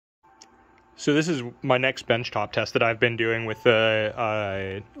So this is my next benchtop test that I've been doing with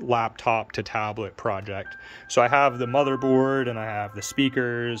the laptop to tablet project. So I have the motherboard and I have the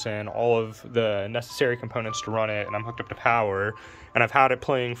speakers and all of the necessary components to run it, and I'm hooked up to power. And I've had it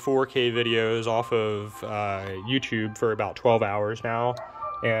playing 4K videos off of YouTube for about 12 hours now.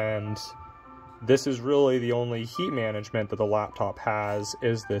 And this is really the only heat management that the laptop has,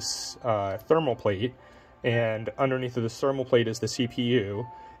 is this thermal plate. And underneath of this thermal plate is the CPU.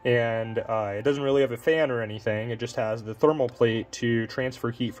 And it doesn't really have a fan or anything. It just has the thermal plate to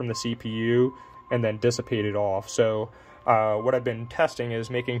transfer heat from the CPU and then dissipate it off. So what I've been testing is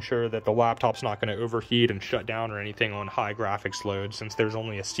making sure that the laptop's not going to overheat and shut down or anything on high graphics load, since there's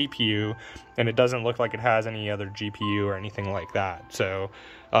only a CPU and it doesn't look like it has any other GPU or anything like that. So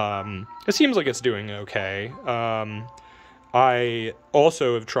it seems like it's doing okay. I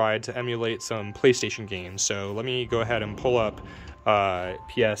also have tried to emulate some PlayStation games. So let me go ahead and pull up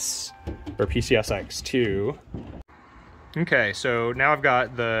PCSX2. Okay, so now I've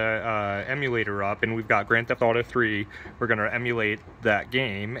got the emulator up, and we've got Grand Theft Auto 3. We're going to emulate that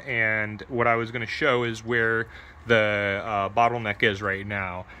game, and what I was going to show is where the bottleneck is right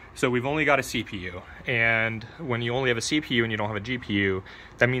now. So we've only got a CPU, and when you only have a CPU and you don't have a GPU,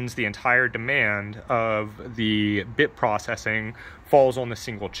 that means the entire demand of the bit processing falls on the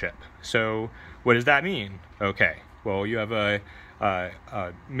single chip. So what does that mean? Okay, well, you have a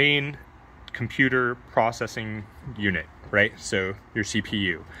main computer processing unit, right? So your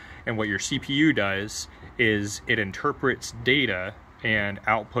CPU. And what your CPU does is it interprets data and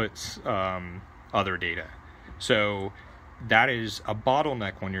outputs other data. So that is a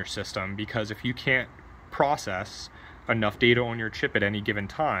bottleneck on your system, because if you can't process enough data on your chip at any given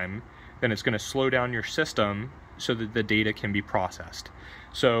time, then it's going to slow down your system so that the data can be processed.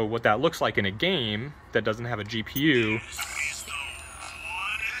 So what that looks like in a game that doesn't have a GPU,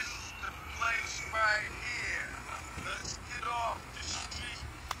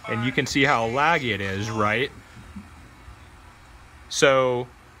 and you can see how laggy it is, right? So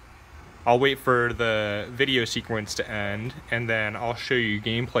I'll wait for the video sequence to end, and then I'll show you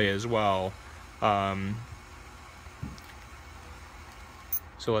gameplay as well.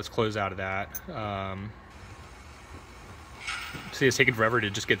 So let's close out of that. See, it's taken forever to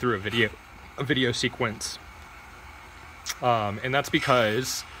just get through a video sequence. And that's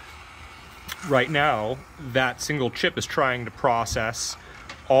because right now that single chip is trying to process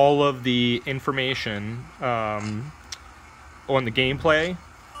all of the information on the gameplay,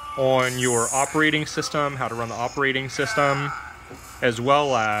 on your operating system, how to run the operating system, as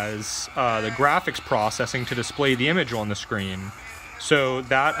well as the graphics processing to display the image on the screen. So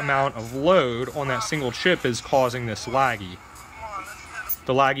that amount of load on that single chip is causing this laggy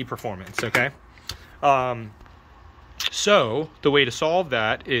performance, okay? So the way to solve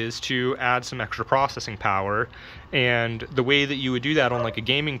that is to add some extra processing power, and the way that you would do that on like a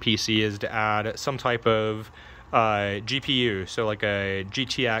gaming PC is to add some type of GPU. So like a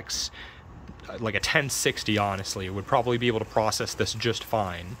GTX, like a 1060, honestly, would probably be able to process this just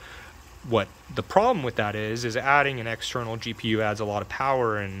fine. What the problem with that is adding an external GPU adds a lot of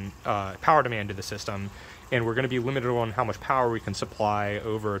power and power demand to the system, and we're going to be limited on how much power we can supply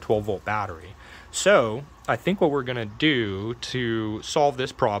over a 12-volt battery. So I think what we're going to do to solve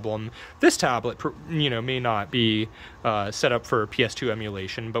this problem, this tablet, may not be set up for PS2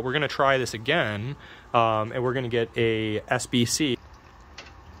 emulation, but we're going to try this again, and we're going to get a SBC.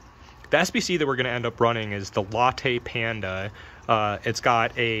 The SBC that we're going to end up running is the Latte Panda. It's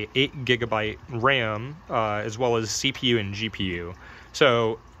got a 8GB RAM, as well as CPU and GPU.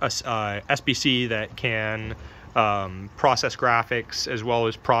 So a SBC that can process graphics as well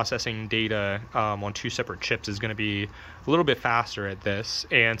as processing data on two separate chips is going to be a little bit faster at this.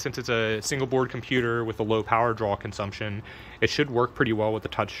 And since it's a single board computer with a low power draw consumption, it should work pretty well with the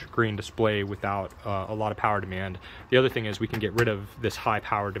touchscreen display without a lot of power demand. The other thing is we can get rid of this high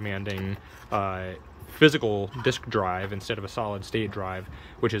power demanding physical disk drive instead of a solid state drive,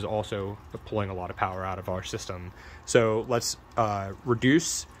 which is also pulling a lot of power out of our system. So let's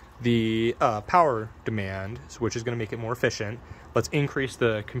reduce the power demand, which is going to make it more efficient. Let's increase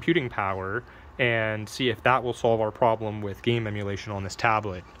the computing power and see if that will solve our problem with game emulation on this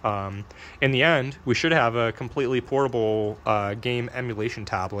tablet. In the end, we should have a completely portable game emulation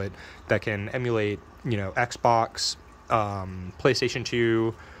tablet that can emulate, Xbox, PlayStation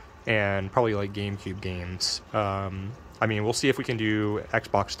 2, and probably like GameCube games. I mean, we'll see if we can do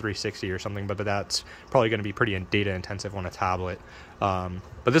Xbox 360 or something, but that's probably going to be pretty data intensive on a tablet.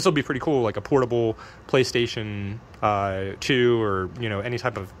 But this will be pretty cool, like a portable PlayStation 2 or, any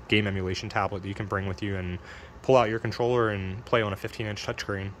type of game emulation tablet that you can bring with you and pull out your controller and play on a 15-inch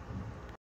touchscreen.